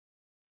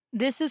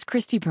This is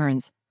Christy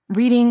Burns,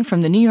 reading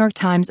from the New York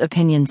Times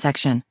opinion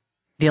section.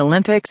 The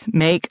Olympics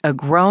Make a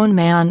Grown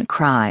Man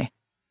Cry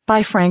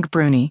by Frank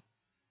Bruni.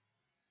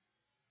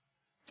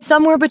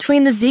 Somewhere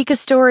between the Zika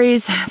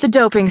stories, the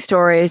doping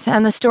stories,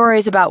 and the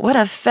stories about what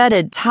a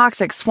fetid,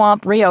 toxic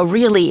swamp Rio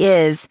really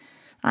is,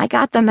 I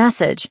got the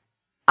message.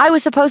 I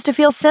was supposed to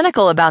feel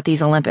cynical about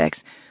these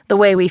Olympics, the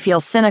way we feel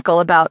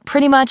cynical about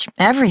pretty much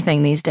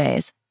everything these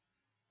days.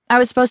 I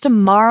was supposed to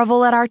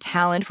marvel at our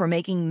talent for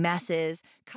making messes,